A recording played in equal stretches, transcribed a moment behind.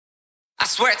I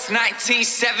swear it's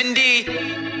 1970.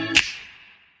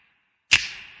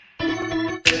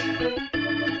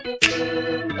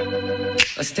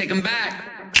 Let's take them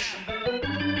back.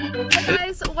 Hey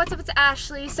guys, what's up? It's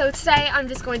Ashley. So today I'm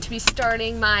just going to be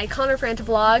starting my Connor Franta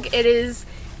vlog. It is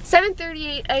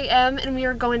 7:38 a.m. and we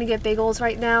are going to get bagels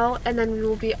right now, and then we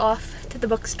will be off to the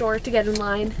bookstore to get in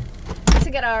line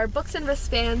to get our books and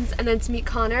wristbands and then to meet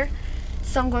Connor.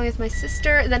 So I'm going with my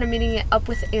sister, and then I'm meeting it up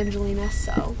with Angelina,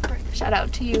 so shout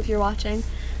out to you if you're watching.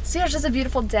 So yeah, it's just a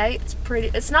beautiful day. It's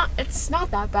pretty, it's not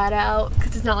that bad out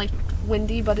because it's not like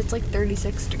windy, but it's like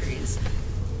 36 degrees.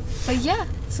 But yeah,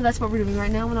 so that's what we're doing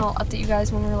right now, and I'll update you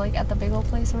guys when we're like at the bagel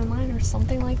place or in line or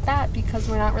something like that, because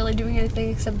we're not really doing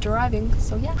anything except driving,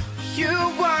 so yeah. You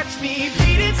watch me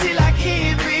beat it till I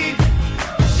can't breathe,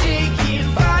 shaking,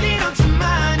 falling onto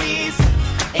my knees,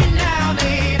 and now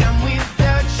that I'm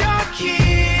without your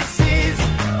kisses,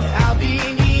 I'll be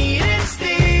needing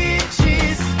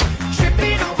stitches,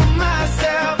 tripping over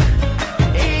myself,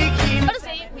 aching. What is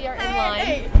it? We are in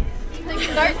line.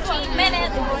 13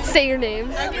 minutes. Say your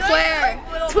name. Claire.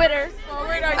 Twitter.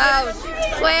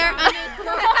 Claire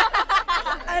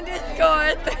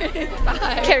underscore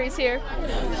 35. Carrie's here.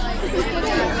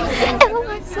 And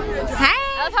Alexa. Hey.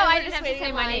 I love how I just waiting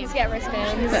in line to get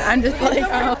wristbands. I'm just like,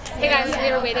 oh. Hey guys, we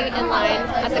are waiting in line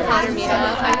at the Connor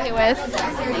meetup. I'm here with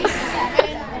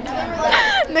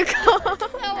Nicole.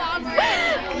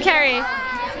 Carrie.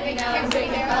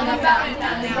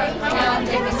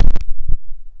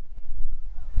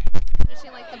 Does she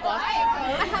like the book?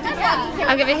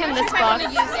 I'm giving him this book.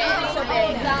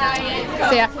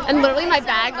 So yeah, and literally my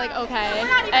bag, like, okay.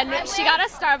 And she got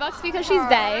us Starbucks because she's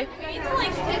bae.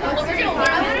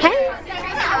 Hey.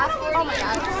 Oh my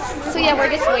god. So yeah, we're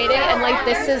just waiting, and like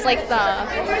this is like the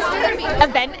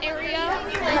event area.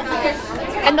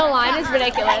 And the line is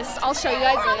ridiculous. I'll show you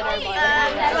guys later.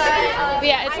 But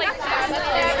yeah, it's like,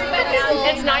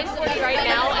 it's 9:40 right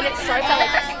now, and it starts at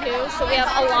like 2, so we have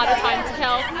a lot of time to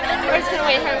kill. We're just gonna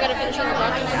wait here. I'm gonna finish on the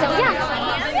book. So yeah.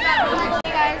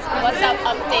 Hey guys, what's up?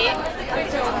 Update.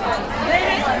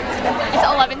 It's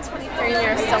 11:23 and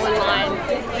we're still in line.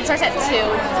 It starts at 2.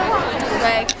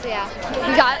 Like, so yeah.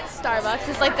 We got Starbucks.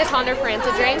 It's like the Connor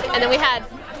Franta drink, and then we had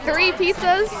 3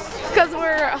 pizzas because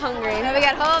we're hungry. And we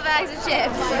got whole bags of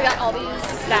chips. So we got all these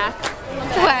snacks.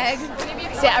 Swag.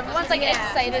 So yeah, everyone's like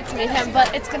excited to meet him,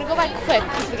 but it's gonna go by quick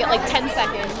because we get like 10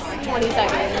 seconds, 20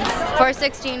 seconds. For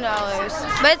 $16.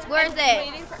 But it's worth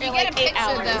it. You get like 8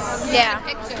 hours. Though. Yeah.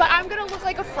 But I'm gonna look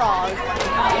like a frog.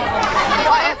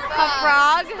 Why a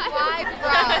frog? Why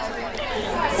frog?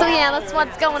 So yeah, that's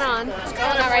what's going on. What's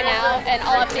going on right now, and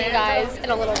I'll update you guys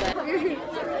in a little bit.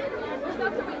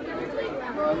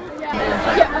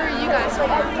 Yeah, where are you guys?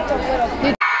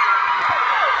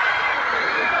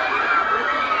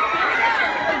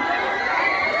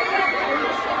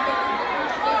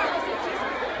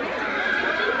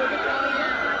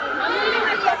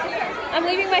 I'm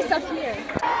leaving my stuff here.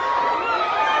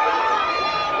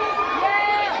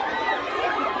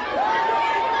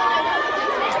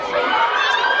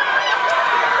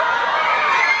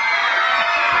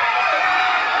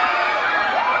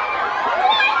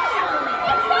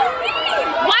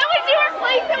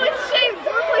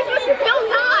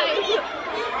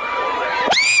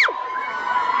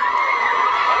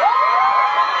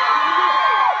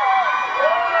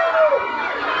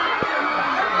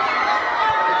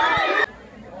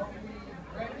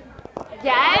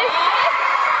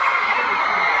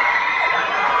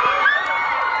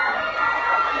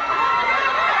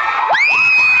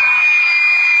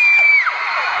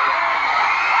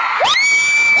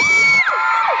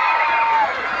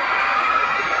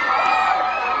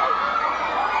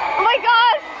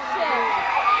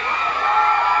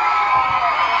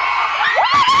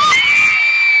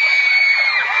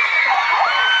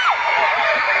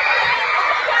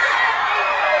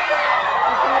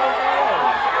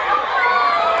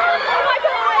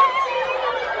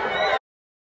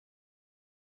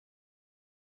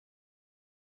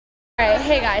 Alright,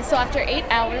 hey guys, so after 8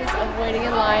 hours of waiting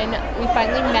in line, we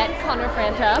finally met Connor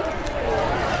Franta.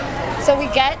 So we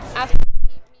get, after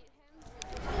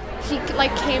he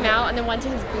like came out and then went to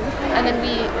his booth, and then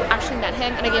we actually met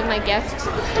him, and I gave him my gift.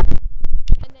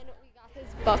 And then we got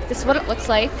his book. This is what it looks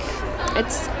like.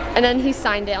 And then he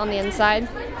signed it on the inside.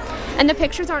 And the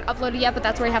pictures aren't uploaded yet, but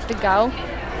that's where you have to go.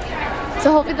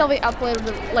 So hopefully they'll be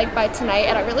uploaded like by tonight,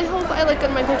 and I really hope I look good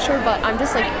in my picture, but I'm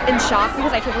just like in shock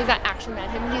because I can't believe I actually met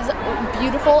him. He's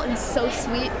beautiful and so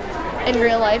sweet in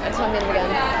real life. I just want to meet him again.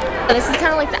 And this is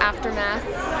kind of like the aftermath.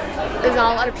 There's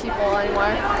not a lot of people anymore,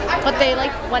 but they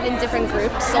like went in different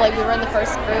groups. So like we were in the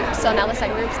first group, so now the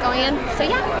second group's going in. So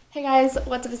yeah. Hey guys,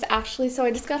 what's up? It's Ashley. So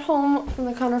I just got home from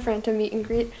the Connor Franta meet and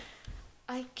greet.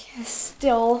 I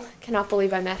still cannot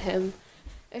believe I met him.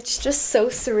 It's just so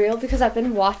surreal because I've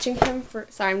been watching him for,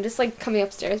 sorry, I'm just like coming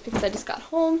upstairs because I just got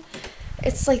home.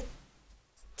 It's like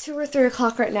 2 or 3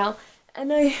 o'clock right now,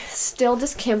 and I still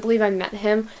just can't believe I met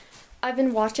him. I've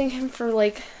been watching him for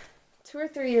like 2 or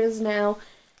 3 years now,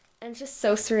 and it's just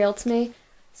so surreal to me.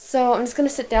 So I'm just going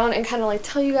to sit down and kind of like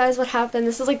tell you guys what happened.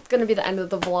 This is like going to be the end of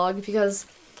the vlog because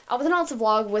I wasn't able to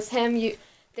vlog with him.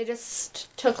 They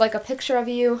just took like a picture of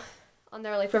you on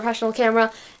their like professional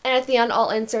camera, and at the end I'll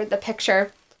insert the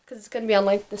picture because it's going to be on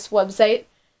like this website.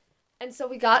 And so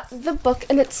we got the book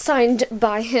and it's signed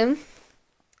by him.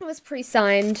 It was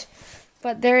pre-signed,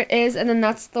 but there it is, and then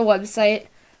that's the website.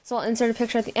 So I'll insert a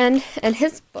picture at the end, and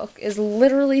his book is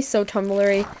literally so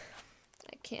Tumblr-y.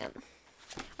 I can't.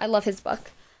 I love his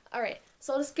book. Alright,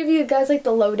 so I'll just give you guys like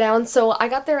the lowdown. So I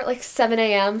got there at like 7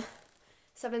 a.m.,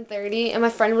 7:30, and my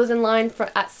friend was in line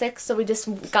at 6, so we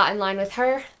just got in line with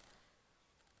her.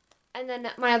 And then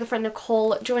my other friend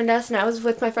Nicole joined us, and I was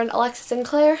with my friend Alexis and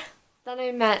Claire. Then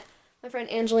I met my friend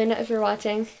Angelina, if you're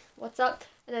watching. What's up?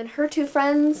 And then her 2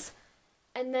 friends.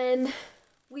 And then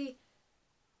we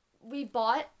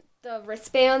bought the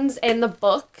wristbands and the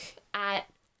book at,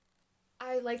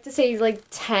 I like to say like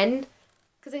 10,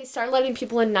 because they started letting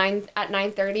people in at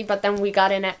 9:30, but then we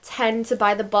got in at 10 to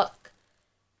buy the book.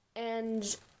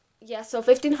 And yeah, so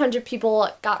 1,500 people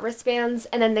got wristbands,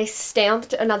 and then they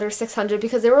stamped another 600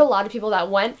 because there were a lot of people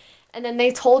that went, and then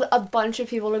they told a bunch of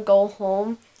people to go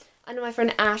home. I know my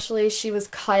friend Ashley, she was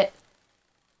cut.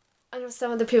 I know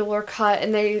some of the people were cut,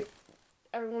 and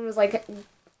everyone was like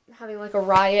having like a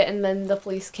riot, and then the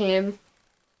police came.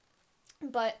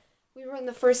 But we were in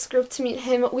the first group to meet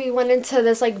him. We went into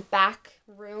this like back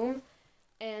room,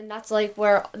 and that's like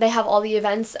where they have all the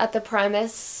events at the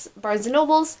Primus Barnes &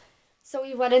 Nobles. So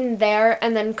we went in there,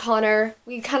 and then Connor,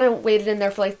 we kind of waited in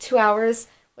there for like 2 hours,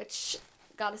 which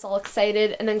got us all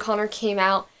excited, and then Connor came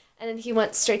out, and then he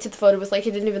went straight to the photo booth. Like,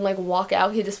 he didn't even like walk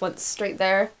out, he just went straight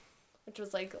there, which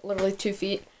was like literally 2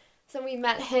 feet. So we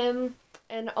met him,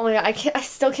 and oh my god, I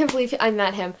still can't believe I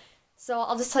met him. So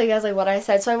I'll just tell you guys like what I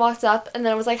said. So I walked up, and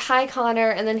then I was like, "Hi, Connor,"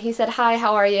 and then he said, "Hi,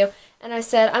 how are you?" And I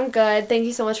said, "I'm good, thank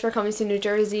you so much for coming to New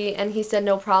Jersey," and he said,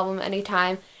 "No problem,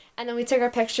 anytime." And then we took our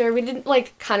picture. We didn't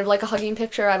like kind of like a hugging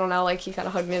picture, I don't know, like he kind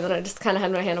of hugged me, and then I just kind of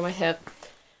had my hand on my hip.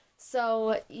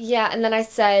 So yeah, and then I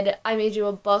said, "I made you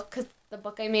a book," 'cause the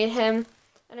book I made him,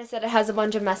 and I said it has a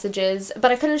bunch of messages,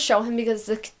 but I couldn't show him because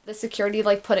the security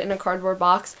like put it in a cardboard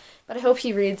box, but I hope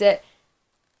he reads it.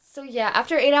 So yeah,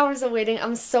 after 8 hours of waiting,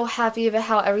 I'm so happy about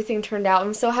how everything turned out.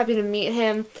 I'm so happy to meet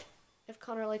him. If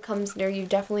Connor like comes near you,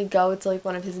 definitely go to like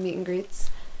one of his meet and greets.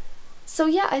 So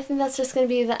yeah, I think that's just going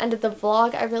to be the end of the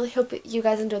vlog. I really hope you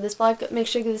guys enjoyed this vlog. Make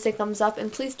sure to give this a thumbs up,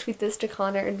 and please tweet this to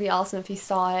Connor. It'd be awesome if he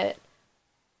saw it.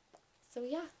 So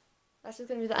yeah, that's just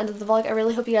going to be the end of the vlog. I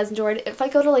really hope you guys enjoyed. If I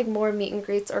go to like more meet and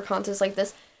greets or concerts like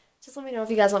this, just let me know if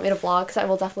you guys want me to vlog, because I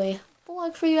will definitely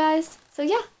vlog for you guys. So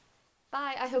yeah,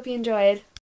 bye. I hope you enjoyed.